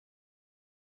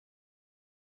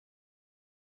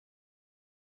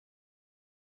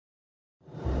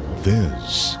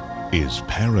This is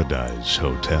Paradise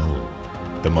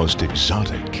Hotel, the most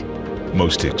exotic,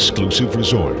 most exclusive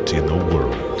resort in the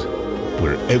world,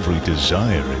 where every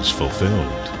desire is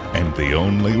fulfilled and the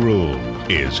only rule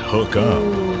is hook up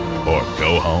or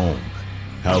go home.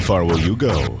 How far will you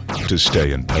go to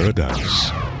stay in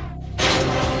paradise?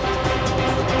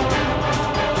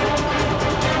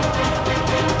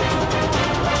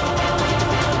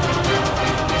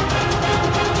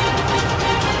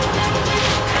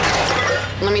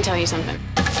 Let me tell you something.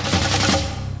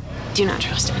 Do not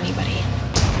trust anybody.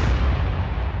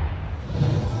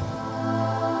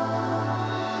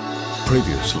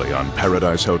 Previously on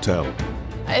Paradise Hotel.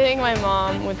 I think my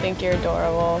mom would think you're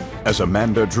adorable. As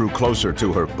Amanda drew closer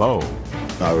to her beau,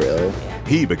 Oh, really?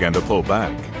 he began to pull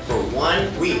back. For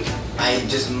 1 week, I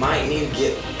just might need to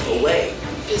get away.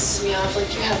 Pisses me off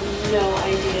like you have no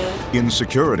idea.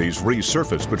 Insecurities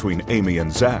resurfaced between Amy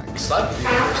and Zach. Slept with you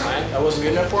first night. That wasn't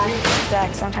good enough for me?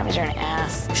 Zach, sometimes you're an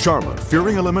ass. Charlotte,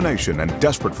 fearing elimination and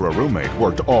desperate for a roommate,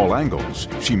 worked all angles.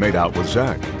 She made out with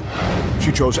Zach.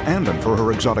 She chose Andon for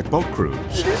her exotic boat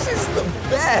cruise. This is the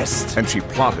best. And she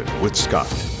plotted with Scott.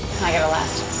 I gotta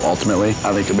last. Ultimately,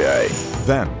 I think it'll be all right.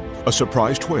 Then, a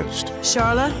surprise twist.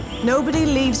 Charlotte, nobody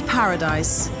leaves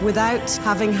paradise without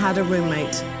having had a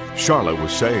roommate. Charlotte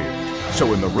was saved.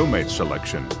 So in the roommate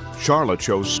selection, Charlotte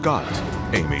chose Scott,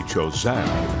 Amy chose Zach,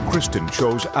 Kristen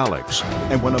chose Alex,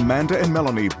 and when Amanda and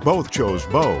Melanie both chose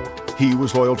Beau, he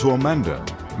was loyal to Amanda,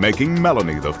 making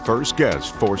Melanie the first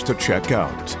guest forced to check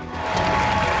out.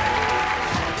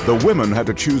 The women had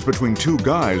to choose between two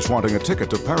guys wanting a ticket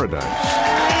to paradise.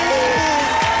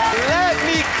 Let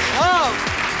me come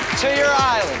to your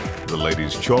island. The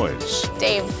ladies' choice.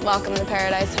 Dave, welcome to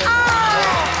Paradise Hotel.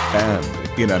 And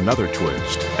in another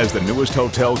twist, as the newest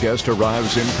hotel guest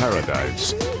arrives in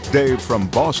paradise, Dave from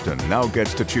Boston now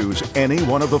gets to choose any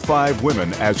one of the 5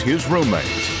 women as his roommate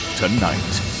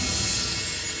tonight.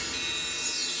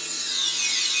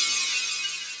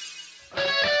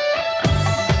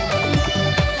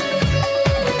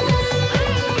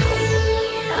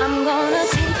 I'm gonna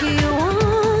take you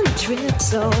on a trip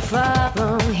so far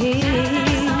from here.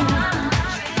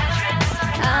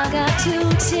 I got 2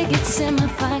 tickets in my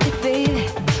pocket, baby.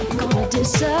 I'm gonna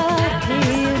disappear.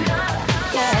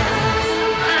 Yeah.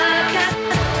 I got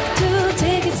 2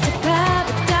 tickets to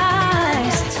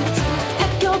paradise.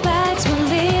 Pack your bags, we'll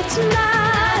leave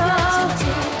tonight. Oh,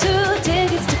 2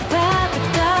 tickets to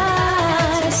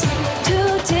paradise.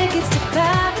 2 tickets to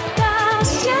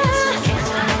paradise. Yeah.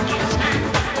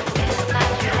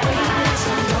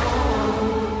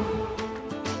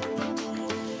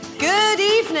 Good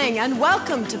evening and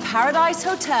welcome to Paradise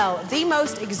Hotel, the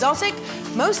most exotic,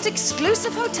 most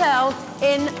exclusive hotel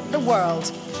in the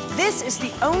world. This is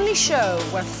the only show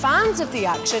where fans of the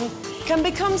action can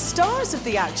become stars of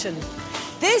the action.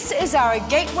 This is our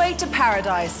gateway to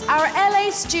paradise, our LA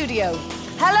studio.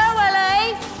 Hello,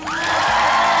 LA!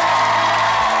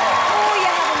 Oh, you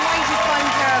have a mighty fine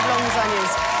pair of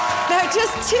lasagnas. Now,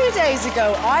 just 2 days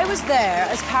ago, I was there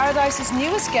as Paradise's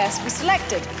newest guest was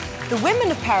selected. The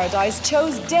women of Paradise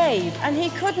chose Dave, and he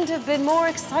couldn't have been more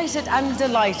excited and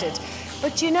delighted.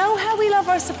 But you know how we love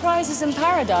our surprises in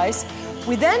Paradise?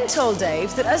 We then told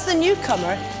Dave that as the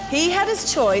newcomer, he had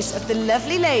his choice of the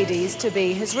lovely ladies to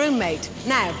be his roommate.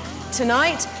 Now,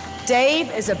 tonight,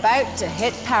 Dave is about to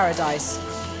hit Paradise.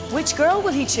 Which girl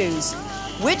will he choose?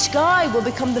 Which guy will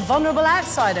become the vulnerable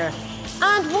outsider?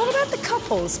 And what about the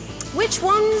couples? Which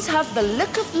ones have the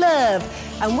look of love?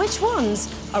 And which ones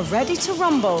are ready to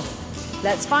rumble?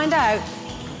 Let's find out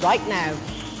right now.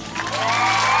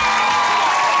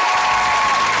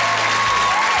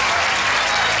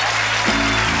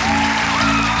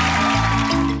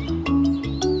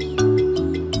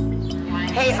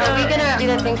 Hey, are we gonna do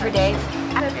that thing for Dave?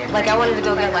 Like, I wanted to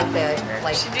go get, like, the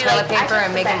toilet paper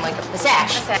and make him, like, a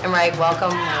sash. And write,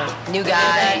 welcome, new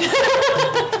guy.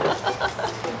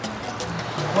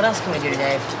 What else can we do to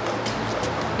Dave?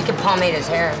 We could pomade his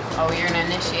hair. Oh, you're gonna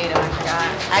initiate him, I forgot.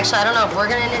 Actually, I don't know if we're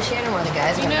gonna initiate him or the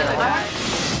guys are gonna be like,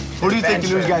 Who do you think the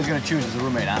new guy's gonna choose as a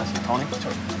roommate, honestly? Tony?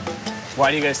 Why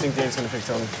do you guys think Dave's gonna pick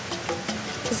Tony?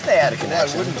 Because they had a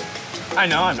connection. I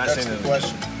know, I'm not That's saying the that.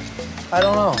 question. I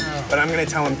don't know. But I'm gonna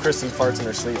tell him Kristen farts in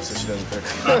her sleep so she doesn't pick.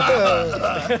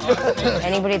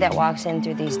 anybody that walks in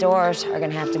through these doors are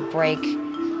gonna have to break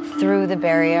through the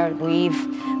barrier. We've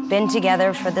been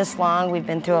together for this long. We've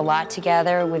been through a lot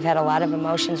together. We've had a lot of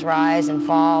emotions rise and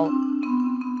fall.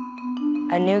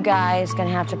 A new guy is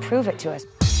gonna have to prove it to us.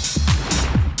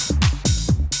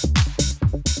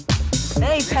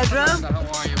 Hey, Pedro. How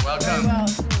are you? Welcome. Very well.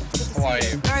 How are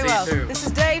you? Very well. This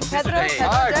is Dave, Pedro. Dave. Pedro,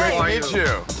 Hi, Dave. great to meet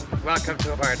you. Welcome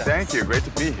to Paradise. Thank you. Great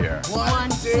to be here. 1,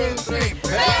 2, 3.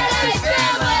 Paradise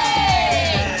Family!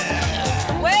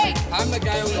 Wait! I'm the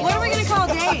guy who... What are we going to call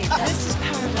Dave? This is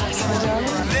Paradise, my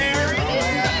darling. There he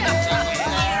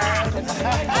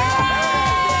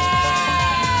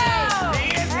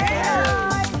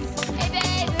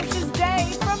This is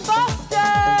Dave from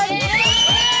Boston.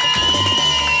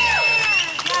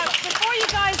 Now, before you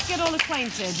guys get all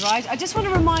acquainted, right, I just want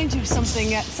to remind you of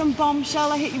something. Some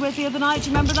bombshell I hit you with the other night. Do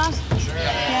you remember that? Sure.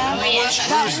 Yeah?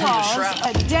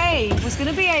 That was Dave was going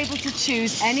to be able to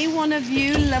choose any one of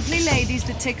you lovely ladies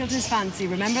that tickled his fancy.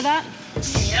 Remember that?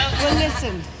 Yep. Well,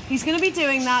 listen, he's going to be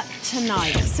doing that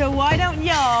tonight. So why don't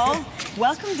y'all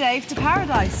welcome Dave to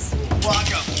Paradise?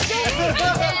 Welcome.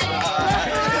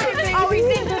 Oh, he's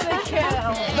into the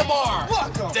kill. The bar.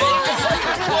 Welcome. Dave,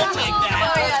 we'll take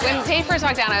that. When Dave first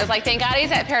walked down, I was like, thank God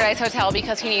he's at Paradise Hotel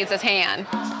because he needs his hand.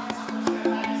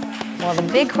 Well, the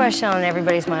big question on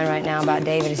everybody's mind right now about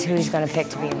David is who he's going to pick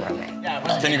to be a roommate.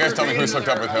 Can you guys tell me who's hooked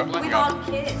up with who? We've all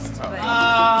kissed, but...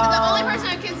 The only person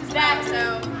I've kissed is Zach,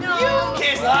 so... No. You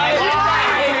kissed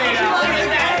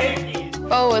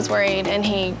Bo was worried, and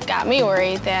he got me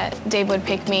worried that Dave would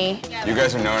pick me. You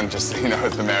guys are known, just so you know,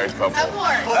 as the married couple. Of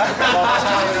course.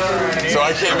 So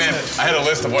I came in, I had a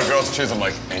list of what girls to choose. I'm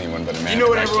like, anyone but a man. You know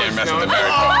what I can't mess with the everyone's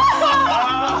married couple.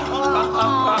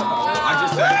 I'm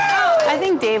just saying. I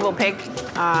think Dave will pick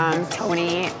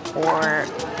Tony or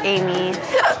Amy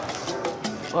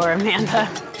or Amanda.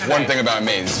 One thing about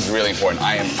me, this is really important,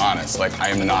 I am honest. Like, I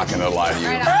am not gonna lie to you.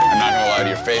 I'm not gonna lie to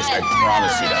your face, I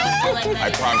promise you that.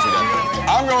 I promise you that.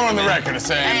 I'm going on the record as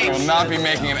saying I will not be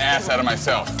making an ass out of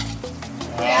myself.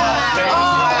 We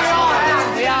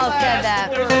all said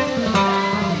that.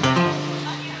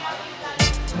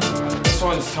 This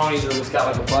one's Tony's room. It's got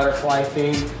like a butterfly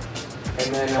theme.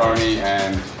 And then Tony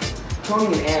and Tony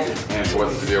and Andy. And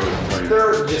what's the deal with Tony?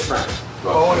 They're just friends.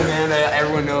 Oh, and Amanda,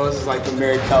 everyone knows is like the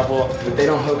married couple, but they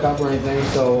don't hook up or anything.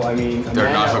 So I mean,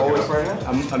 They're not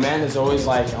hooking Amanda's always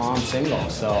like, oh, I'm single.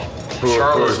 So Who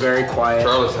Charlotte's is? very quiet.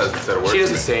 Charlotte hasn't said a word. She to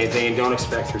doesn't me. say anything, and don't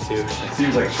expect her to. It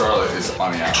seems like Charlotte is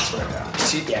on the outs right now.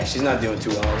 She's not doing too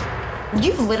well.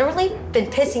 You've literally been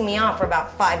pissing me off for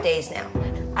about 5 days now.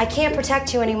 I can't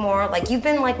protect you anymore. Like, you've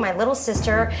been like my little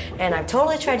sister, and I've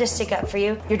totally tried to stick up for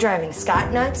you. You're driving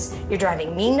Scott nuts. You're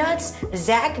driving me nuts.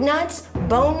 Zach nuts.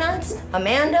 Bo nuts.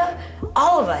 Amanda.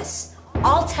 All of us.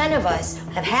 All 10 of us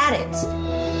have had it.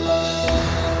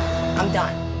 I'm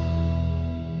done.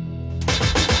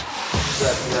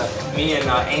 Me and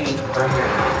Amy are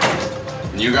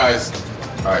here. You guys,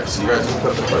 all right, so you guys hooked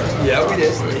up the first time. Yeah, we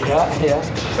did. Yeah.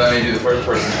 So that made you the first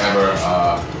person ever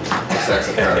sex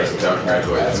at Paradise Hotel.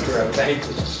 Congratulations. That's correct. Thank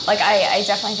you. Like, I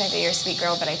definitely think that you're a sweet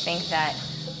girl, but I think that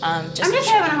I'm just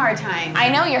having a hard time. I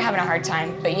know you're having a hard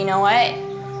time, but you know what?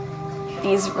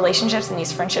 These relationships and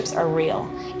these friendships are real.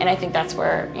 And I think that's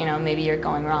where, you know, maybe you're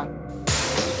going wrong.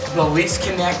 The least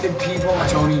connected people,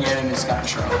 Tony and Scott and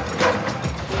Charlotte.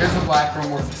 Here's the black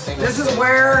room with the single. This is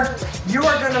where you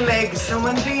are gonna make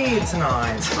someone be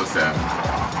tonight. So sad.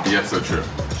 Yet so true.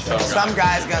 Some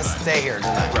guy's gonna stay here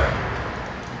tonight.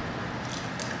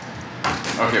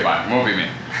 Okay, bye. Movie me.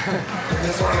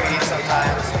 This is what we eat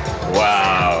sometimes.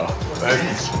 Wow. This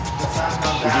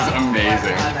is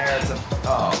amazing.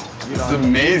 This is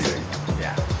amazing.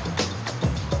 Yeah.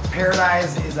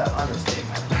 Paradise is an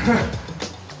understatement.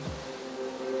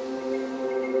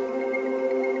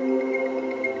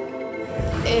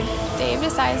 If Dave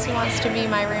decides he wants to be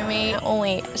my roommate, the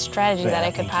only strategy that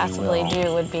I could possibly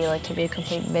do would be like to be a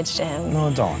complete bitch to him.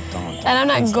 No, don't. And I'm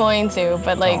not going to,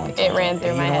 but like it ran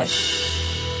through my head.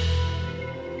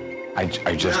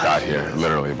 I just got here,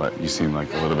 literally, but you seem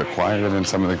like a little bit quieter than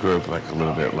some of the group, like a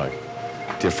little bit like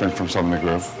different from some of the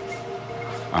group.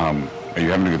 Are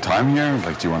you having a good time here?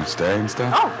 Like, do you want to stay and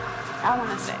stuff? Oh, I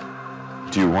want to stay.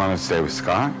 Do you want to stay with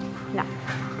Scott? No.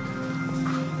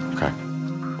 Okay.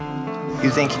 You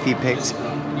think if he picked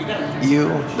you,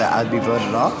 that I'd be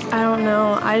voted off? I don't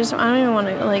know. I don't even want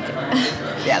to like.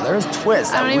 Yeah, there's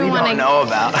twists that we don't know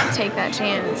about. Take that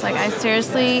chance. Like, I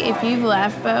seriously, if you've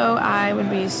left, Bo, I would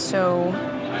be so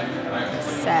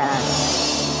sad.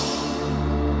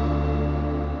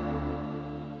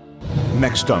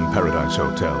 Next on Paradise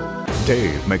Hotel,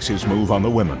 Dave makes his move on the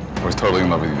women. I was totally in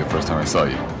love with you the first time I saw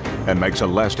you. And makes a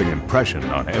lasting impression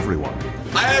on everyone.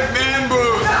 I have man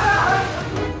boobs!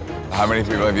 How many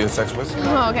people have you had sex with?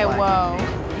 Oh, okay, whoa.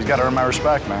 He's got to earn my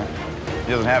respect, man.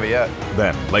 He doesn't have it yet.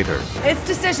 Then, later, It's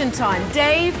decision time.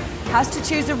 Dave has to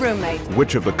choose a roommate.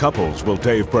 which of the couples will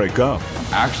Dave break up?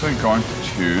 I'm actually going to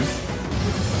choose...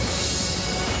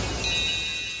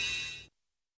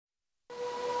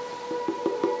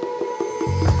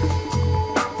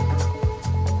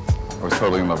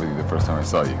 totally in love with you the first time I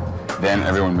saw you. Then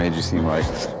everyone made you seem like...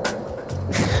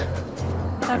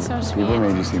 That's so sweet. People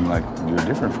made you seem like you're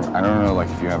different from... I don't know, like,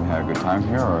 if you haven't had a good time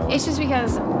here or... It's just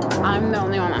because I'm the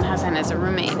only one that has him as a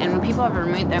roommate. And when people have a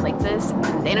roommate, they're like this.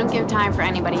 They don't give time for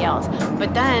anybody else.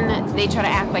 But then they try to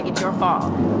act like it's your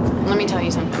fault. Let me tell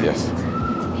you something. Yes.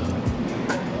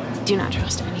 Do not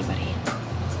trust anybody.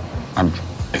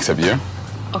 Except you?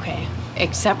 Okay.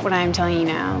 Except what I'm telling you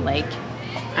now. Like,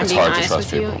 I'm It's being hard to honest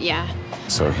trust with people. you. Yeah.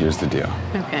 So here's the deal.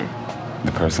 Okay.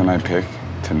 The person I pick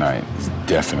tonight is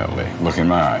definitely, look in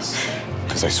my eyes,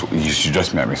 because you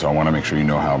just met me, so I want to make sure you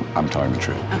know how I'm telling the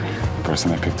truth. Okay. The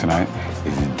person I pick tonight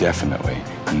is definitely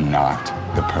not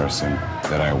the person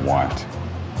that I want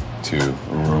to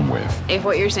room with. If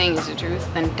what you're saying is the truth,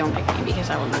 then don't pick me because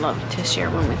I would love to share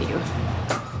a room with you.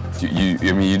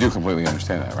 I mean, you do completely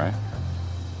understand that, right?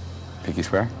 Pinky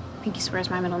swear? Pinky swear is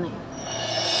my middle name.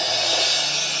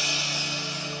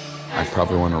 I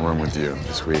probably want to room with you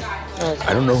this week.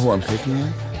 I don't know who I'm picking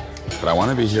yet, but I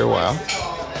want to be here a while.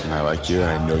 And I like you,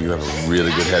 and I know you have a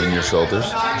really good head on your shoulders.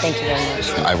 Thank you very much.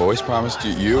 I've always promised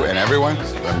you and everyone,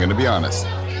 I'm going to be honest.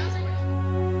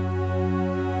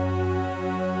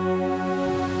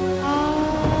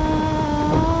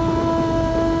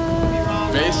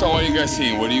 Based on what you guys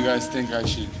seen, what do you guys think I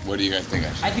should? I think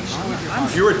you should go with your mom.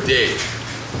 If you were Dave,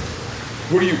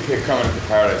 who do you pick coming to the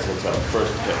Paradise Hotel?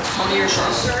 First pick. Tony or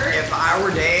Charlotte? If I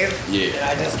were Dave, Yeah.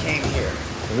 I just came here.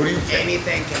 What do you think?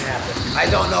 Anything can happen. I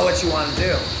don't know what you want to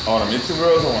do. I want to meet the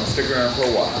girls. I want to stick around for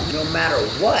a while. No matter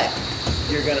what,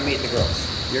 you're gonna meet the girls.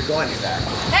 You're going to that.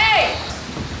 Hey!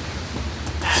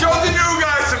 Show the new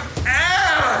guys some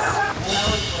ass!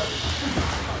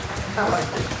 I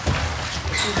like it.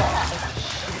 She's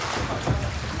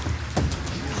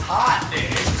hot,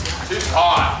 dude. She's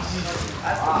hot.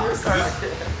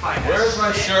 Where's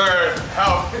my shirt?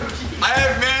 Help. I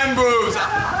have man boobs.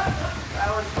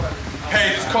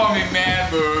 Hey, just call me man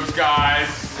boobs, guys.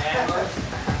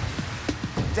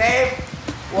 Dave,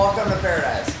 welcome to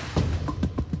Paradise.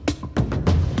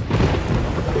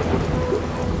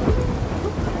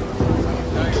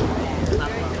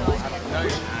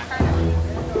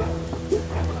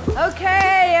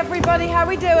 Okay, everybody, how are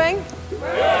we doing?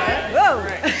 Whoa.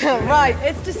 Right,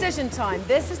 it's decision time.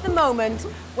 This is the moment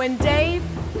when Dave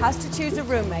has to choose a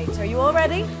roommate. Are you all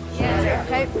ready? Yeah.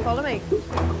 Okay, follow me.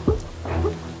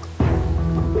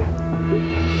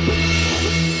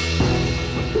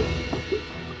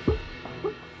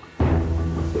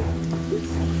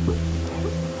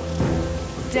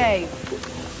 Dave,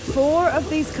 4 of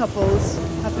these couples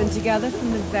have been together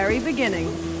from the very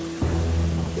beginning.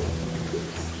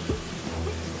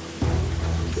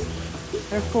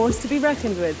 They're a force to be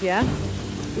reckoned with, yeah?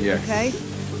 Yes. Okay.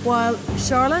 While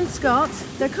Charlotte and Scott,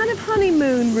 they're kind of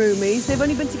honeymoon roomies. They've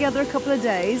only been together a couple of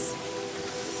days.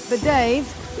 But Dave,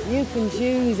 you can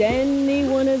choose any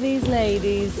one of these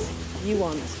ladies you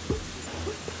want.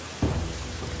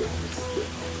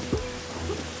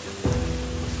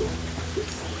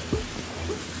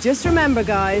 Just remember,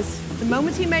 guys, the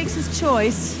moment he makes his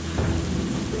choice,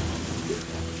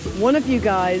 one of you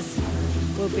guys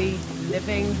will be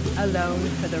living alone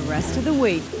for the rest of the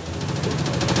week.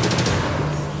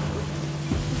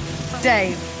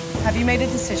 Dave, have you made a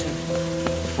decision?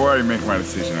 Before I make my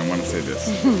decision, I want to say this.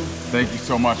 Thank you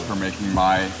so much for making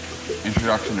my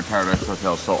introduction to Paradise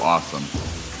Hotel so awesome.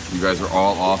 You guys are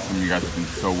all awesome. You guys have been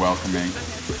so welcoming.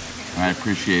 And I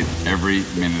appreciate every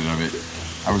minute of it.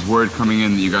 I was worried coming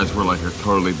in that you guys were like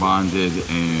totally bonded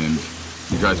and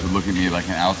you guys would look at me like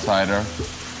an outsider.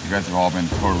 You guys have all been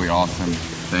totally awesome.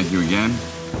 Thank you again.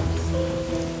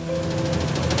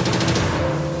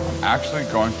 I'm actually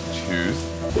going to choose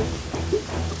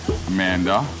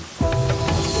Amanda.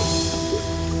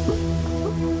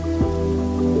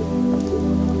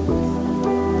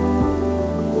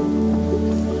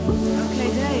 Okay,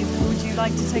 Dave, would you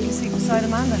like to take a seat beside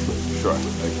Amanda? Sure,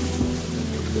 thank you.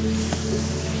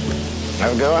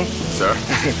 Have a good one. Sir, I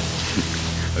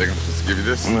think I'm supposed to give you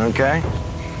this. Okay.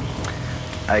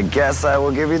 I guess I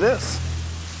will give you this.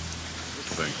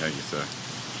 Thank you, sir.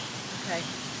 Okay.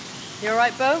 You all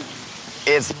right, Bo?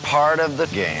 It's part of the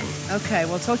game. Okay,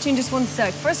 we'll talk to you in just one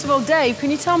sec. First of all, Dave, can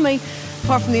you tell me,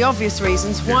 apart from the obvious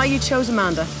reasons, why you chose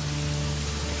Amanda?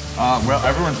 Well,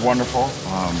 everyone's wonderful.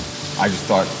 I just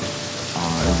thought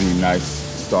it would be a nice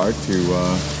start to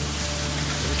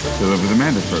live with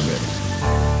Amanda for a bit.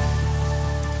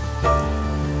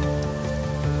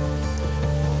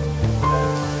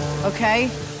 Okay?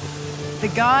 The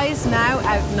guys now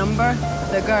outnumber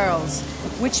the girls,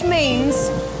 which means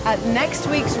at next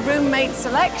week's roommate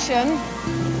selection,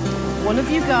 one of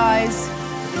you guys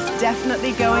is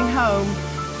definitely going home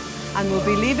and will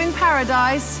be leaving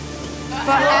Paradise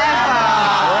forever.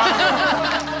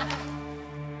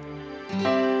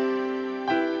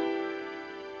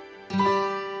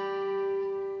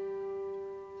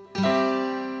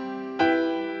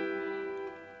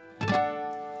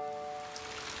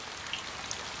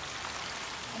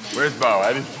 Where's Bo?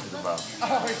 I didn't see Bo.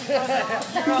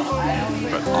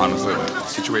 But honestly, like, the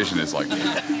situation is like,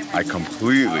 I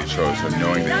completely chose her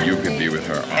knowing that you could be with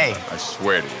her. Hey. I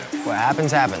swear to you. What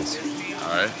happens, happens.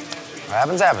 All right? What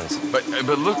happens, happens. But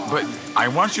look, but I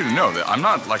want you to know that I'm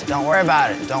not like... Don't worry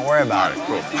about it. Don't worry about it. All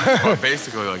right, cool. But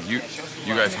basically, like, you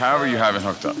guys, however you haven't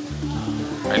hooked up.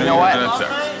 I You know what?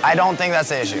 Sex. I don't think that's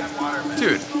the issue.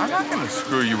 Dude, I'm not gonna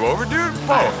screw you over, dude.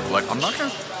 Bo, like, I'm not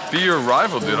gonna be your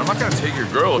rival, dude. I'm not gonna take your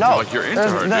girl if you're into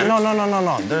her, dude.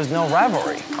 No. There's no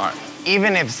rivalry. All right.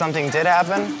 Even if something did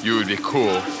happen... You would be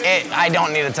cool. I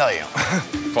don't need to tell you.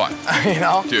 Fine. You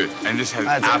know? Dude, and this has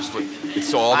That's absolutely...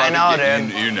 It's all about I know,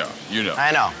 dude. You know.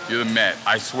 I know. You're the man.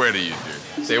 I swear to you,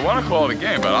 dude. They want to call it a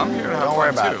game, but I'm here to have Don't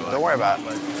worry fun, about too. it. Don't worry about it.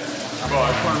 Well,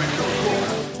 I just want to make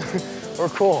sure we're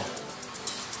cool.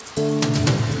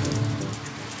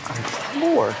 I'm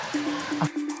floored.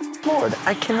 Lord,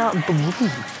 I cannot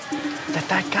believe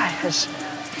that guy has...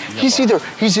 He's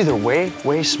either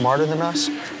way smarter than us,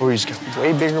 or he's got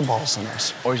way bigger balls than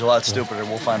us. Or he's a lot stupider.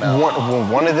 We'll find out.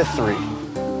 One of the three.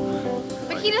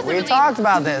 But he doesn't We talked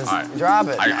about this. All right. Drop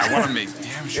it. I want to make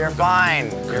damn sure. You're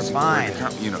fine. You're fine.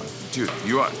 You know, dude,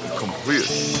 you are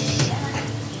completely...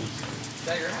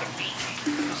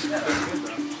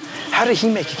 How did he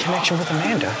make a connection with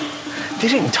Amanda? They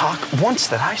didn't talk once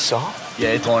that I saw.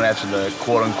 Yeah, he's going after the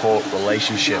quote-unquote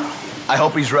relationship. I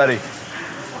hope he's ready,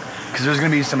 because there's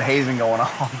going to be some hazing going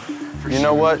on. You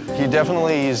know what? He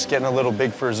definitely is getting a little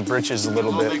big for his britches a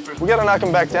little bit. We got to knock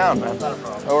him back down, man.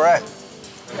 All right.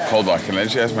 Hold on, can I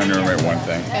just ask my new roommate one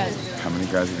thing? Yes. How many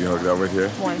guys have you hooked up with here?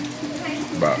 One.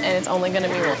 About. And it's only gonna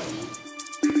be one.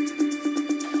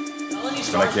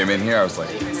 When I came in here, I was like,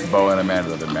 Bo and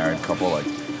Amanda, the married couple, like,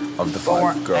 of the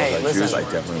 5 girls I choose, I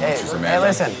definitely want to choose Amanda. Hey,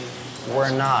 listen.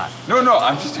 We're not. No,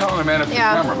 I'm just telling Amanda for the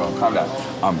camera, Bo. Calm down.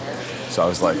 So I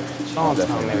was like, Don't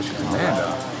definitely want to choose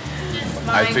Amanda.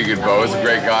 I figured Bo is a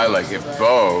great guy. Like, if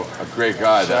Bo, a great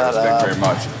guy that I respect very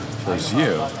much, chose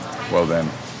you, well then,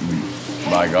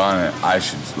 by God, I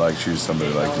should like choose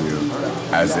somebody like you,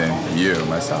 as in you,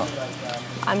 myself.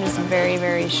 I'm just very,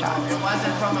 very shocked.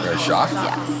 Very shocked?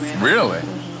 Yes. Really?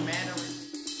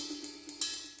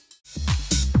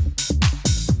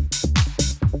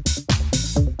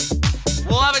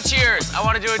 We'll have a cheers. I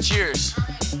want to do a cheers.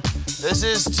 This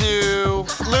is to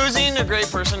losing a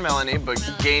great person, Melanie, but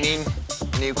gaining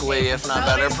an equally, if not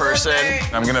better, person.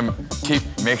 I'm gonna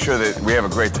make sure that we have a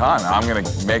great time. I'm gonna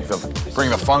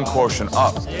bring the fun quotient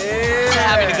up. To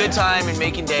having a good time and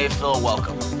making Dave feel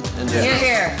welcome. You're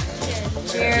here.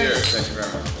 Cheers. Thank you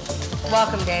very much.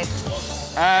 Welcome, Dave.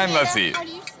 And let's eat.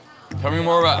 Tell me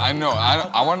more about.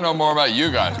 I want to know more about you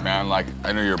guys, man. Like,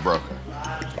 I know you're a broker.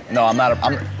 No, I'm not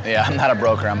a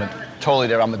broker. I'm totally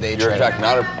different. I'm a day trader. You're in fact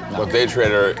not a day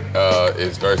trader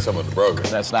is very similar to broker.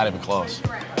 That's not even close.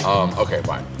 Okay,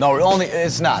 fine. No,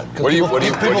 it's not.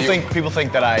 People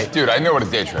think that I... Dude, I know what a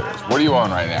day trader is. What do you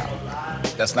own right now?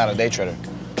 That's not a day trader.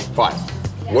 Fine.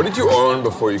 What did you own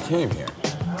before you came here?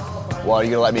 Well, are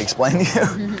you gonna let me explain to you?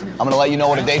 I'm gonna let you know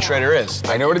what a day trader is.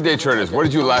 I know what a day trader is. What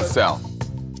did you last sell?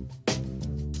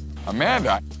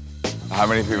 Amanda. How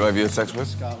many people have you had sex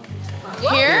with?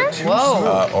 Here?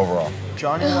 Whoa. Overall.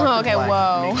 Johnny Okay,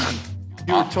 whoa.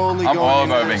 You were totally I'm all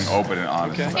about being open and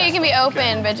honest. Yeah, you can be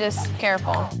open, but just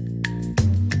careful.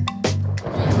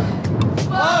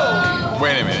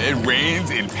 Wait a minute, it rains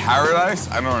in paradise?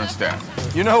 I don't understand.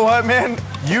 You know what, man?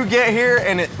 You get here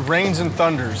and it rains and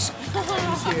thunders.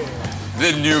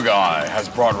 The new guy has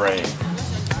brought rain.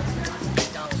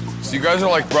 So you guys are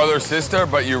like brother, sister,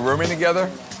 but you're rooming together?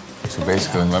 So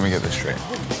basically, let me get this straight.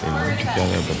 They room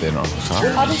together, but they don't talk.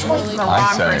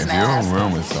 I say, if you're in a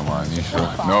room with someone, you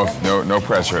should, no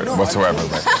pressure whatsoever,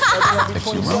 but if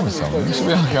you room with someone, you should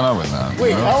be hooking up with them.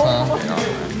 You know what I'm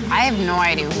saying? I have no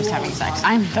idea who's having sex.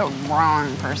 I'm the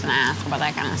wrong person to ask about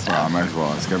that kind of stuff. Well, I might as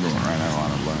well ask everyone right now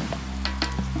on a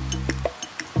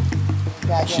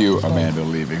blend. Cue Amanda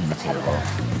leaving the table.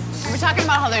 We're talking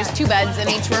about how there's 2 beds in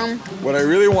each room. What I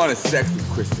really want is sex with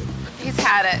Kristen. He's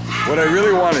had it. What I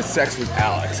really want is sex with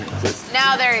Alex and Kristen.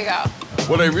 Now there you go.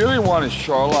 What I really want is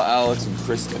Charlotte, Alex, and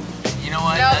Kristen. You know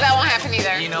what? No, that won't happen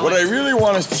either. You know What I really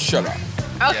want is to shut up.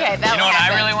 Okay, that You know won't what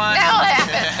happen. I really want? That won't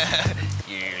happen.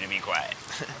 You to be quiet.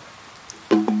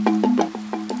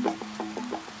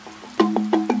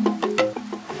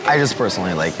 I just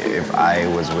personally, like, if I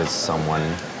was with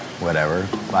someone whatever.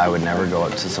 But I would never go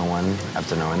up to someone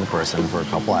after knowing the person for a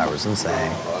couple hours and say,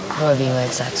 Who have you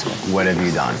had sex with? what have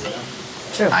you done?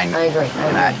 True, I agree.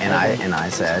 And I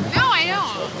said, No, I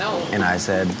don't. No. and I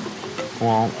said,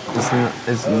 well,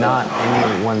 it's not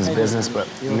anyone's business but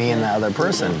me and the other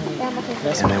person.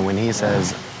 And then when he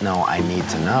says, no, I need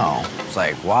to know, it's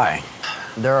like, why?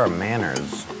 There are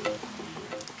manners.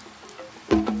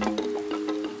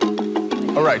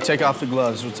 All right, take off the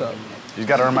gloves. What's up? He's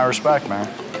got to earn my respect, man.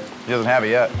 He doesn't have it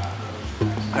yet.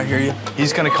 I hear you.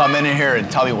 He's gonna come in here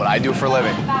and tell me what I do for a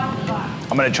living.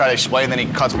 I'm gonna try to explain, then he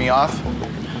cuts me off.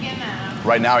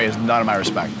 Right now, he has none of my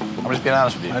respect. I'm just being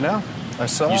honest with you. I know. I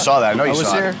saw it. You saw that. I know you was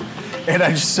saw here, it. and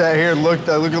I just sat here and looked.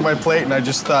 I looked at my plate, and I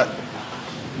just thought,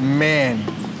 man.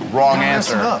 Wrong you're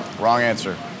answer. messing up. Wrong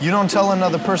answer. You don't tell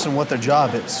another person what their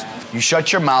job is. You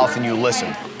shut your mouth and you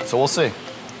listen. So we'll see.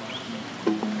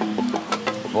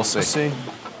 We'll see. We'll see.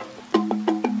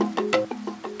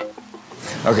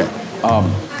 Okay.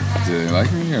 Do they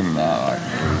like me or not like me?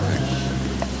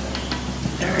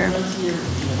 What do you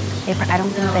think? I don't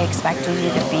think they expected you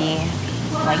to be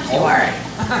like you are.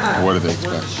 What do they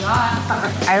expect?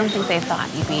 I don't think they thought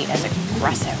you'd be as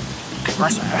aggressive.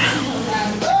 As you are.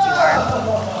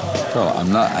 Bro, I'm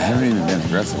not. I haven't even been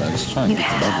aggressive. I'm just trying to get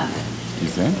to know you. You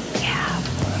think? Yeah.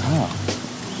 How?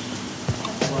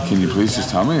 Can you please just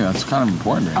tell me? That's kind of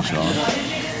important, Okay. Rachel.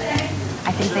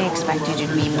 I think they expected you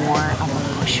to be more of a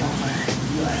pushover.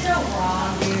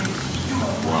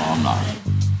 Well, I'm not.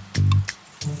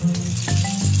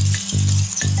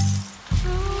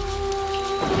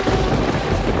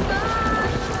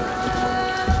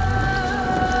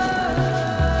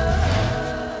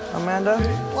 Amanda,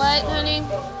 What, honey?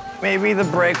 maybe the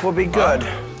break will be good.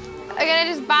 Again,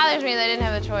 it just bothers me that I didn't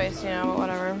have a choice, you know, but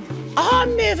whatever. I'm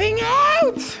moving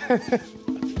out!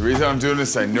 The reason I'm doing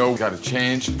this, I know we gotta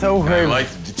change. Don't And I worry. like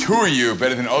the two of you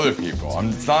better than other people.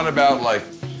 It's not about like,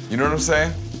 you know what I'm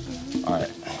saying? All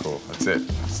right, cool. That's it.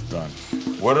 It's done.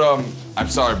 What I'm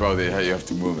sorry, bro, that you have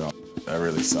to move on. That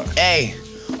really sucks. Hey,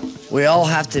 we all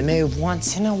have to move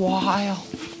once in a while.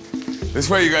 This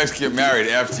way you guys get married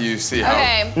after you see how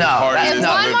Okay. hard it If is to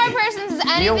one live. more person says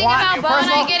anything about Bo and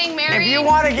I getting married, if you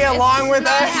want to get along with it's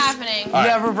not us, happening. All right.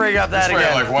 never bring up that This way,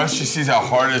 again. like once she sees how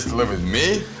hard it is to live with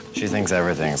me, She thinks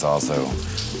everything's also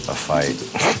a fight.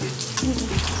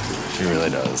 She really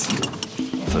does.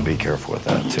 So be careful with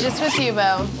that, too. Just with you,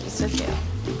 Bo. Just with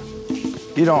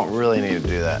you. You don't really need to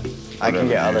do that. I can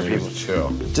get other people. Chill.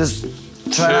 Just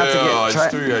try not to Chill. get. I Try, just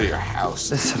threw you out of your house.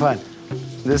 This is fine.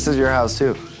 This is your house,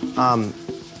 too.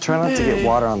 Try not to get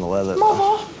water on the leather.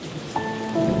 Mama.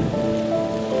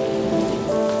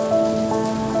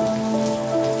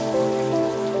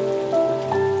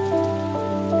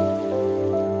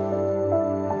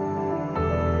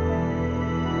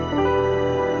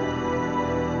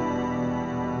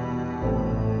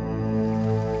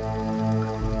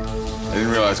 I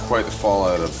didn't realize quite the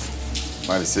fallout of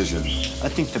my decision. I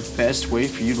think the best way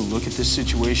for you to look at this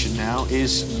situation now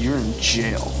is you're in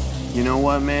jail. You know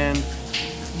what, man?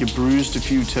 You bruised a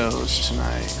few toes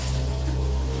tonight.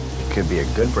 It could be a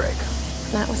good break.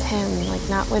 Not with him, like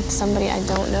not with somebody I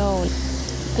don't know.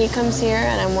 He comes here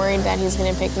and I'm worried that he's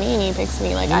gonna pick me and he picks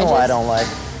me. Like You know what I just don't like?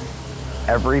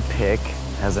 Every pick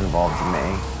has involved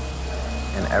me,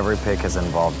 and every pick has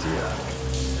involved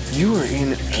you. You are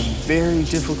in a very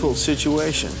difficult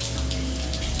situation.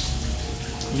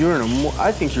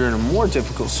 I think you're in a more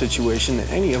difficult situation than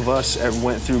any of us ever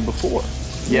went through before.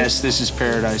 Yes, this is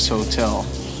Paradise Hotel,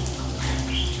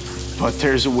 but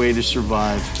there's a way to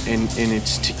survive, and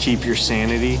it's to keep your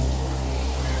sanity.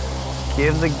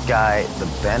 Give the guy the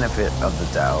benefit of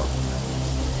the doubt.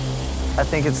 I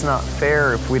think it's not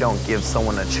fair if we don't give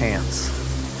someone a chance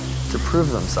to prove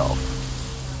themselves.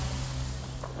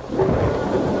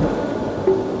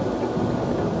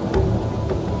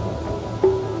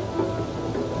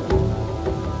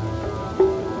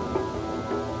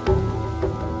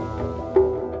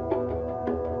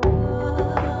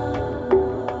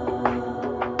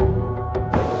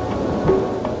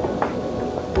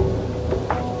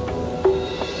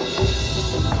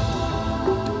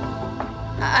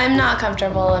 I'm not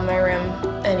comfortable in my room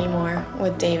anymore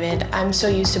with David. I'm so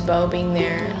used to Bo being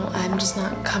there. I'm just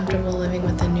not comfortable living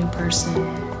with a new person,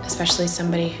 especially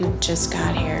somebody who just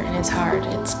got here. And it's hard.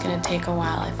 It's gonna take a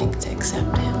while, I think, to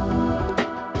accept him.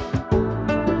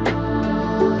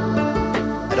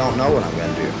 I don't know what I'm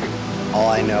gonna do. All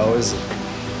I know is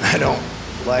I don't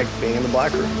like being in the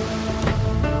black room.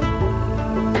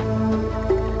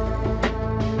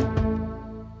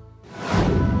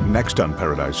 next on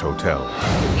Paradise Hotel.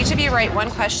 Each of you write one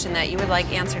question that you would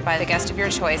like answered by the guest of your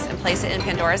choice and place it in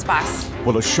Pandora's box.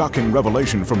 Will a shocking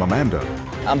revelation from Amanda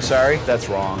I'm sorry, that's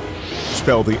wrong.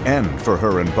 spell the end for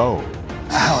her and Bo?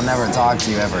 I'll never talk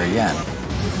to you ever again.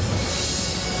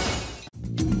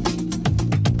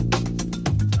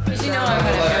 You know I'm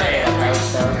gonna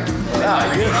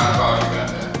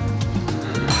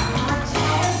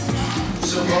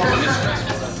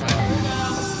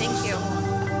Thank you.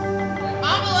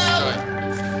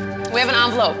 We have an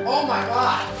envelope. Oh my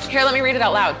God. Here, let me read it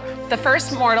out loud. The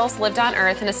first mortals lived on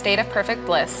Earth in a state of perfect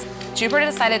bliss. Jupiter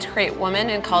decided to create woman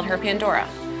and called her Pandora.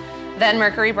 Then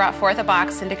Mercury brought forth a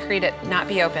box and decreed it not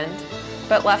be opened.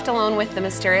 But left alone with the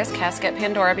mysterious casket,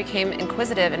 Pandora became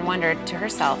inquisitive and wondered to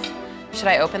herself, should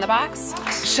I open the box?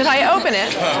 Should I open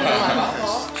it?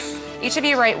 Each of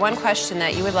you write one question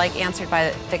that you would like answered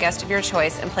by the guest of your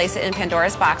choice and place it in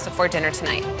Pandora's box before dinner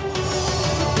tonight.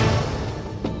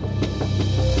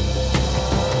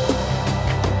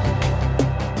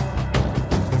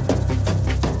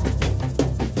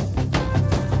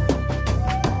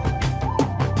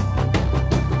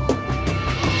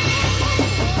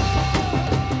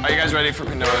 Are you guys ready for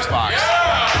Pandora's box?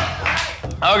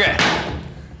 Okay.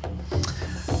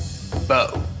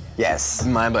 Bo. Yes.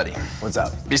 My buddy. What's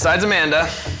up? Besides Amanda,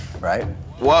 right?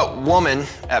 What woman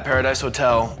at Paradise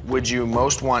Hotel would you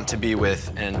most want to be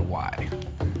with and why?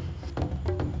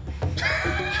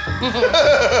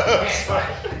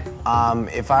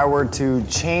 If I were to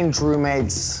change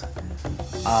roommates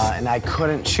and I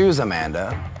couldn't choose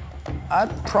Amanda,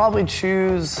 I'd probably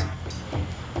choose...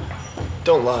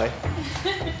 Don't lie.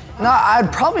 No,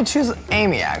 I'd probably choose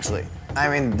Amy, actually. I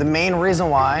mean, the main reason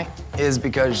why is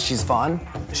because she's fun,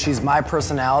 she's my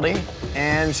personality,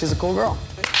 and she's a cool girl.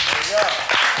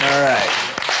 All right.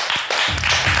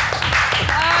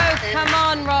 Oh, come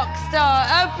on,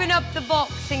 Rockstar. Open up the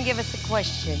box and give us a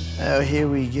question. Oh, here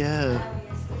we go.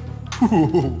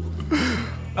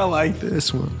 I like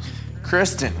this one.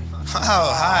 Kristen.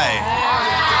 Oh, hi.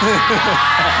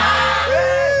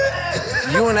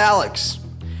 You and Alex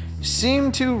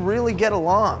seem to really get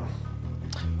along.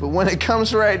 But when it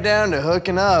comes right down to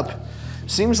hooking up,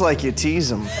 seems like you tease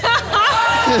them.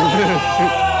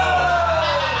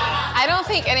 I don't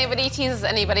think anybody teases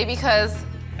anybody because...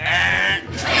 It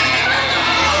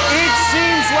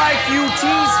seems like you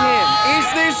tease him. Is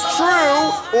this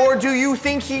true, or do you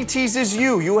think he teases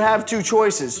you? You have two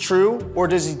choices, true, or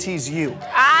does he tease you?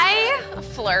 I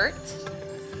flirt.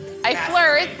 I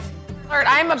flirt.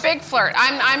 I'm a big flirt.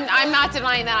 I'm not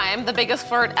denying that I am the biggest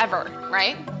flirt ever,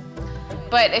 right?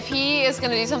 But if he is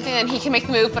gonna do something, then he can make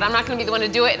the move, but I'm not gonna be the one to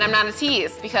do it, and I'm not a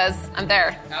tease because I'm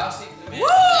there. Woo!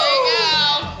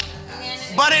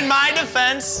 But in my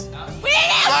defense,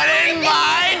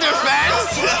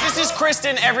 this is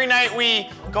Kristen. Every night we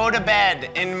go to bed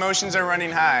and emotions are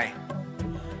running high.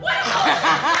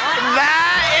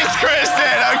 That is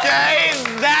Kristen, okay?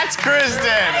 That's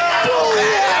Kristen.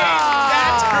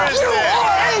 That's Kristen.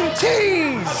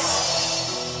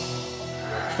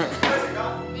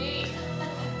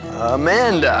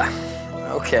 Amanda.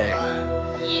 Okay.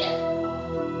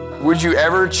 Would you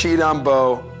ever cheat on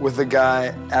Bo with a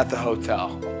guy at the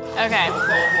hotel? Okay.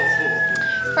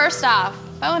 First off,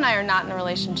 Bo and I are not in a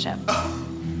relationship.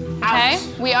 Okay?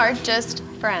 We are just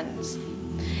friends.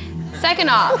 Second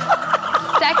off,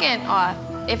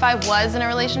 if I was in a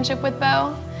relationship with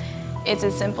Bo, it's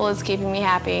as simple as keeping me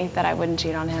happy that I wouldn't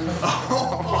cheat on him. No.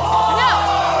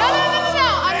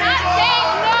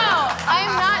 I'm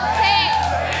not saying.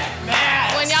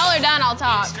 When y'all are done, I'll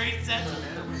talk.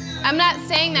 I'm not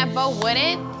saying that Bo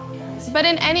wouldn't, but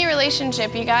in any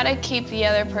relationship, you gotta keep the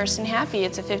other person happy.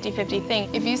 It's a 50-50 thing.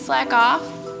 If you slack off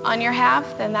on your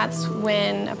half, then that's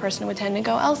when a person would tend to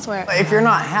go elsewhere. If you're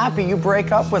not happy, you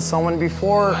break up with someone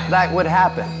before that would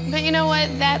happen. But you know what?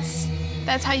 That's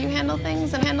how you handle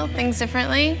things and handle things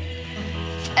differently.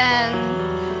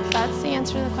 And that's the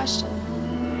answer to the question.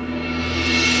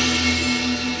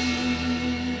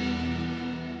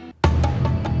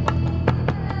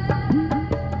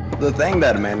 The thing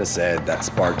that Amanda said that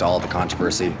sparked all the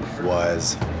controversy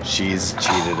was she's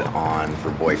cheated on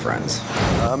her boyfriends.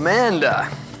 Amanda,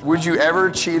 would you ever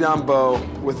cheat on Bo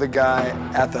with a guy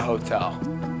at the hotel?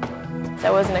 So I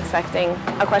wasn't expecting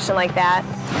a question like that.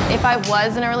 If I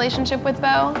was in a relationship with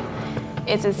Bo,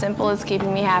 it's as simple as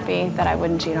keeping me happy that I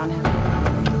wouldn't cheat on him.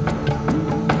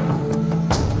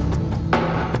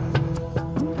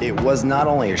 It was not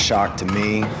only a shock to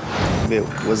me, it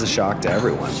was a shock to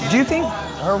everyone. Do you think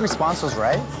her response was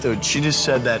right? Dude, she just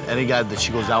said that any guy that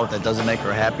she goes out with that doesn't make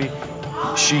her happy,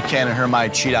 she can in her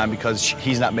mind cheat on because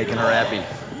he's not making her happy.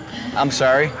 I'm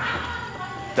sorry.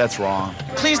 That's wrong.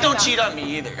 Please don't cheat on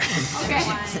me either. Okay,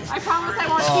 I promise I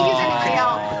won't tease anybody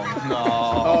else. No.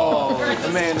 Oh,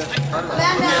 Amanda.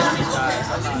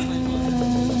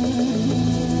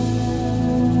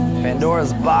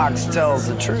 Pandora's box tells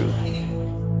the truth.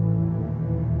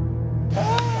 I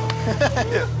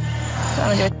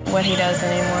don't give a what he does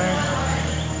anymore.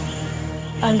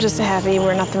 I'm just happy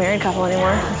we're not the married couple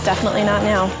anymore. Definitely not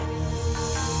now.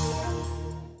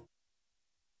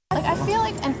 Like, I feel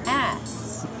like an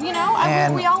ass. You know?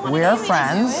 And we all want we're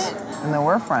friends. And then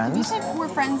we're You friends. said we're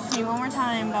friends to you one more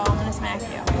time, Bo. I'm gonna smack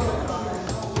you.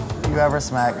 You ever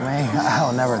smack me,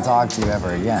 I'll never talk to you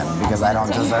ever again because I don't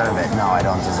deserve it. No, I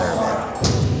don't deserve it.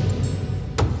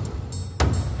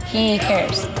 He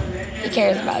cares. He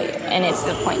cares about you. And it's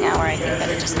the point now where I think that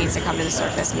it just needs to come to the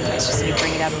surface and you guys just need to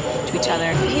bring it up to each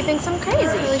other. He thinks I'm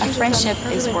crazy. A friendship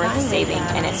is worth saving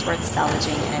and it's worth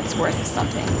salvaging and it's worth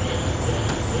something.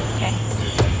 Okay?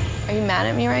 Are you mad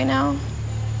at me right now?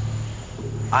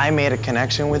 I made a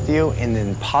connection with you and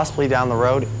then possibly down the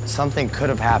road, something could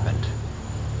have happened.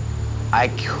 I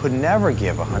could never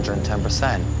give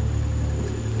 110%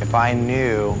 if I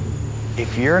knew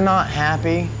if you're not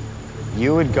happy,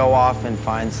 you would go off and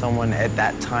find someone at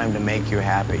that time to make you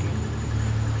happy.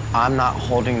 I'm not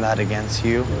holding that against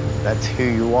you. That's who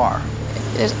you are.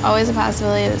 There's always a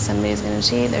possibility that somebody's gonna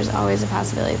cheat. There's always a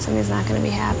possibility that somebody's not gonna be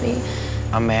happy.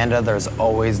 Amanda, there's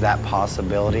always that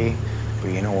possibility,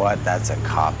 but you know what? That's a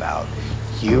cop-out.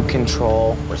 You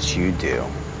control what you do.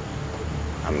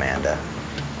 Amanda,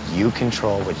 you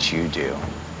control what you do.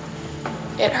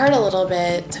 It hurt a little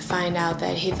bit to find out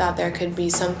that he thought there could be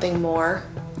something more,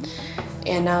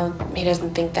 and now he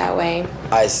doesn't think that way.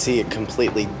 I see a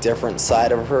completely different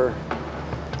side of her.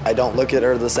 I don't look at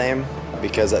her the same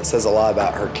because that says a lot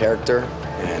about her character,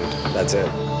 and that's it.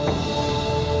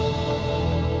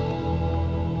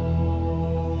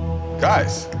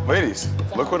 Guys, ladies,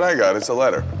 look what I got. It's a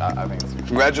letter.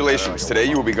 Congratulations. Today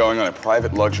you will be going on a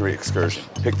private luxury excursion.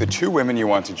 Pick the 2 women you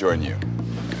want to join you.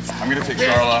 I'm going to take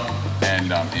Charla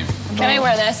and Amy. Can I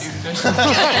wear this?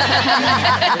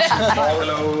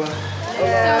 Hello.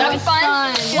 That'll be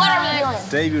fun. What are we doing?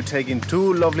 Today you're taking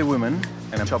 2 lovely women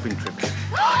and a shopping trip.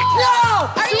 No!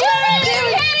 Are you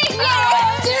kidding me?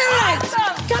 Do it!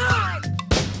 God!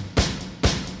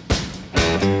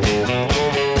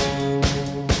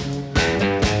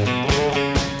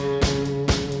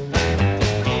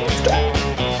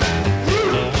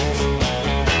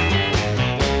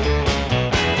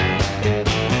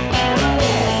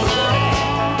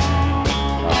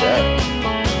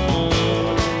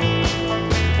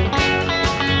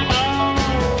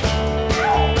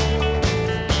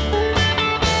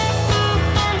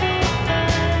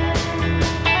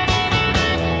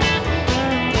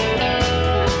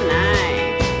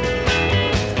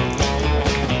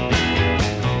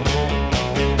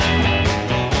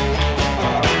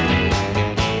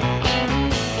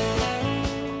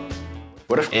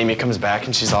 What if Amy comes back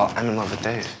and she's all, I'm in love with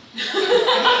Dave?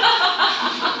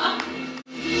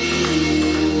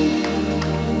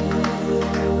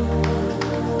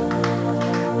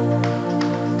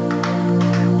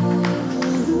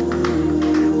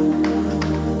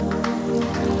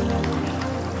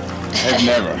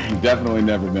 I've definitely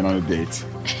never been on a date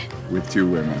with 2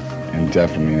 women, and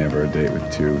definitely never a date with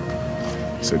 2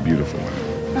 so beautiful women.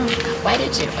 Oh, why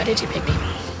did you pick me?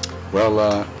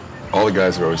 Well, all the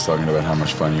guys are always talking about how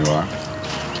much fun you are,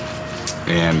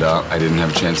 and I didn't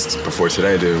have a chance before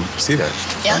today to see that.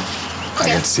 Yeah? I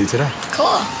got to see today.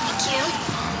 Cool. Thank you.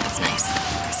 That's nice.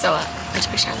 So, where'd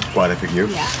you pick Charlotte? Why did I pick you?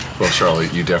 Yeah. Well,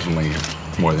 Charlotte, you definitely,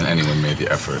 more than anyone, made the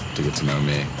effort to get to know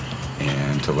me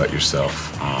and to let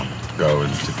yourself go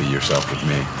and to be yourself with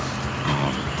me.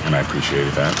 And I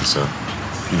appreciated that. And so,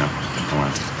 you know, I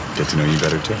wanted to get to know you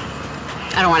better, too.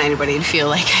 I don't want anybody to feel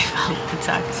like I felt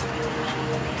attacked.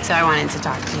 So I wanted to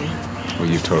talk to you. Well,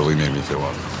 you've totally made me feel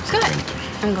welcome. Good.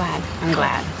 I'm glad. I'm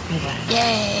glad. I'm glad.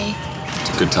 Yay.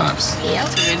 Good times.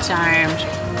 Yep. Good times.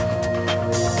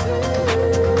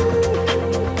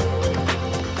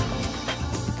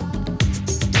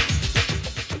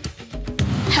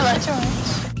 Hello, George.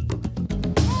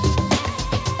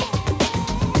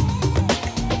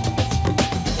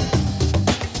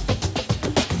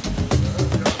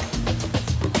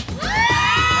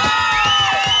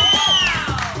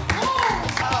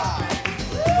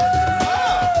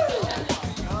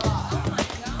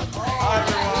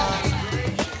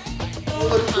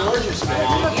 Gorgeous, baby. You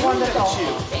look wonderful.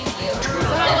 Thank you.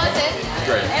 How was it?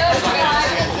 Great. It was good.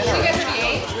 Did you guys already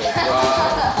eat?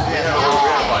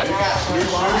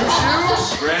 New shoes?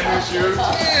 Brand new shoes?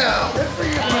 Yeah. Good for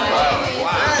you.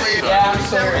 Wow. Yeah, I'm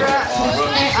so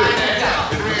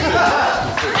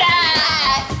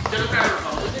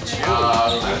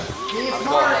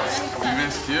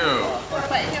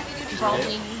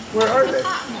Where are they?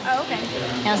 Oh, okay.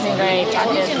 He seem very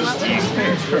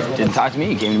talkative. Didn't talk to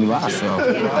me. You came to me last, so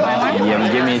you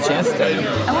haven't given me a chance to tell you.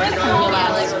 I want to call you,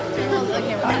 Alex.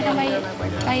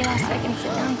 Buy you last second.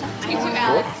 Sit down and talk to you.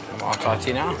 Cool. I'll talk to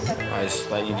you now. I just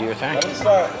let you do your thing.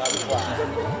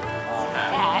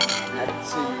 Dad.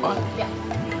 What?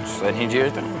 Just letting you do your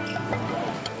thing.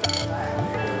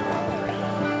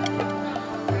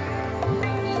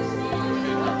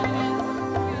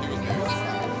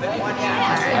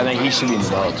 I think he should be in the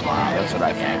boat tomorrow. That's what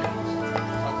I think.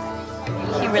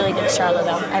 He really did Charlotte,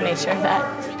 though. I made sure that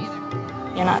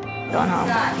you're not going home.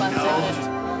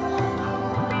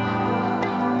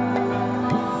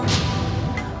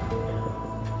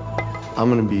 I'm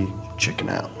gonna be checking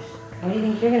out. What do you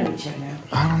think you're gonna be checking out?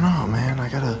 I don't know, man. I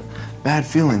got a bad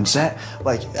feeling.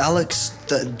 Like, Alex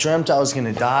dreamt I was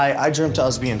gonna die. I dreamt I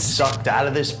was being sucked out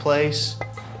of this place.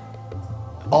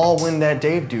 All when that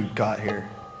Dave dude got here.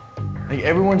 Like,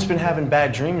 everyone's been having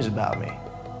bad dreams about me.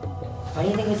 Why do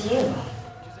you think it's you?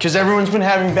 Because everyone's been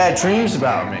having bad dreams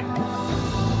about me.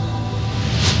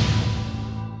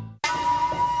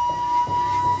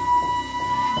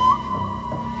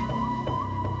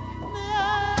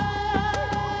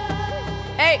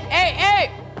 Hey!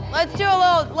 Let's do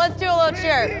a little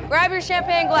cheer. Grab your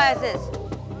champagne glasses.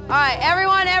 All right,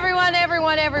 everyone.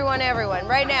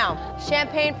 Right now,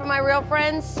 champagne for my real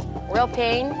friends, real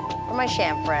pain for my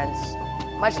sham friends.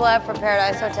 Much love from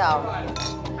Paradise Hotel.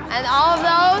 And all of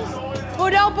those who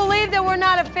don't believe that we're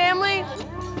not a family,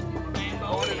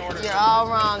 you're all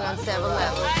wrong on 7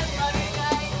 levels.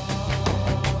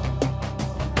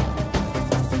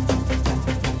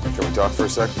 Can we talk for a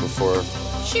sec before?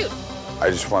 Shoot. I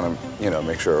just want to,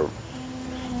 make sure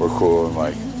we're cool and,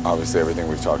 like, obviously everything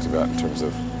we've talked about in terms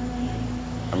of,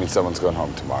 someone's going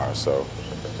home tomorrow, so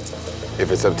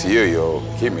if it's up to you, you'll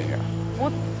keep me here.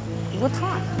 We'll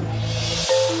talk.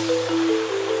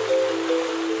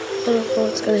 I don't know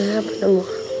what's gonna happen tomorrow.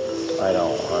 I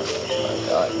don't want.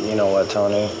 You know what,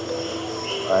 Tony?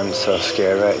 I'm so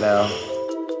scared right now.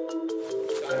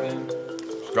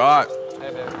 Scott.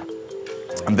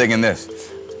 I'm thinking this.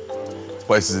 This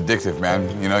place is addictive, man.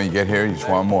 You get here, you just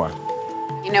want more.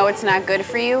 You know it's not good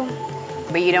for you,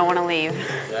 but you don't want to leave.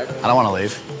 I don't want to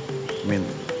leave.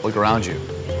 Look around you.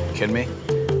 You kidding me?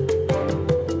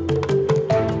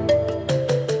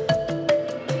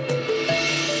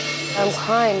 I'm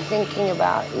crying thinking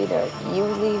about either you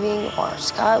leaving or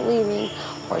Scott leaving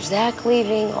or Zach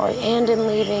leaving or Andon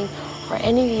leaving or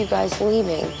any of you guys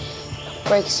leaving. It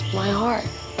breaks my heart.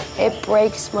 It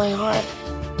breaks my heart.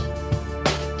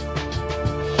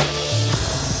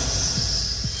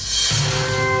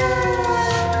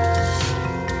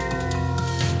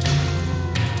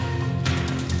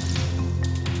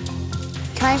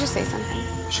 Can I just say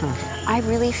something? Sure. I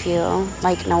really feel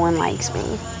like no one likes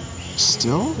me.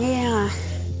 Still? Yeah.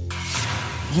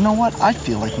 You know what? I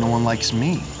feel like no one likes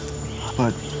me.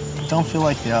 But don't feel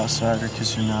like the outsider,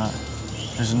 because you're not.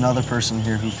 There's another person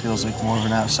here who feels like more of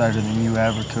an outsider than you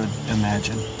ever could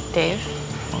imagine. Dave?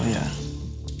 Oh,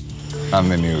 yeah. I'm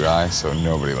the new guy, so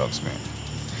nobody loves me.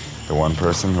 The one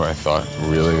person who I thought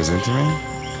really was into me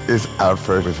is out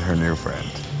for it with her new friend.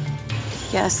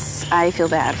 Yes, I feel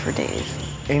bad for Dave.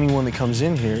 Anyone that comes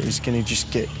in here is going to just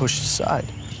get pushed aside.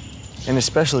 And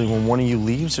especially when one of you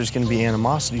leaves, there's going to be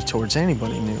animosity towards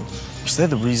anybody new. Because they're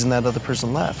the reason that other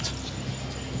person left.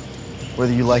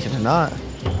 Whether you like it or not.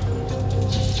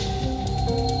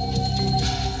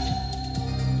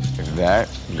 If that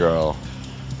girl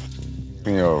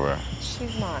me over.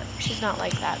 She's not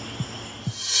like that.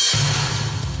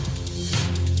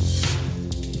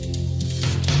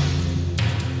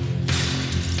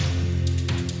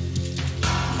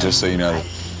 Just so you know,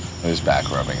 there's back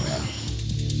rubbing now.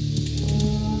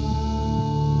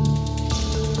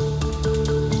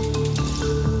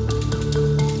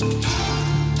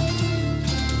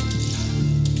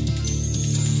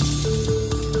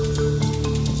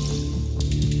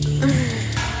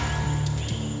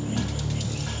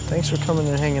 Thanks for coming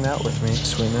and hanging out with me,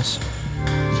 sweetness.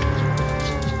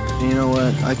 You know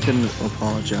what? I couldn't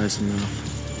apologize enough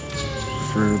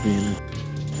for being...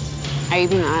 Are you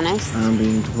being honest? I'm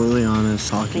being completely honest,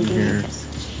 talking here.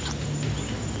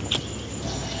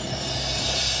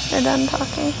 They're done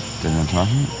talking. They're not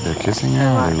talking? They're kissing her?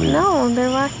 Or they're No, they're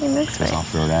walking this way. I'll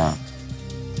throw down.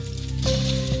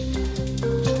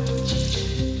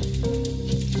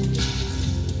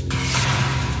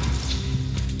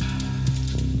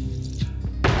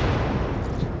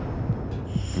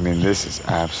 This is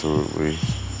absolutely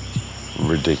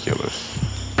ridiculous.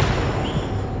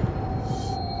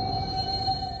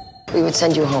 We would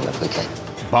send you home if we could.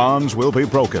 Bonds will be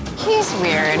broken. He's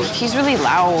weird. He's really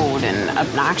loud and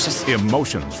obnoxious.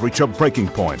 Emotions reach a breaking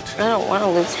point. I don't want to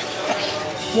lose.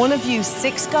 One of you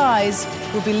 6 guys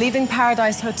will be leaving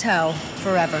Paradise Hotel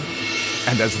forever.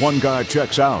 And as one guy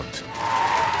checks out,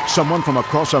 someone from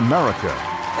across America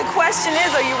The question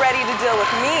is, are you ready to deal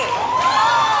with me?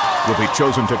 will be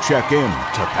chosen to check in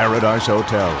to Paradise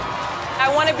Hotel. I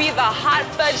want to be the hot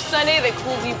fudge sundae that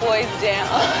cools you boys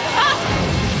down.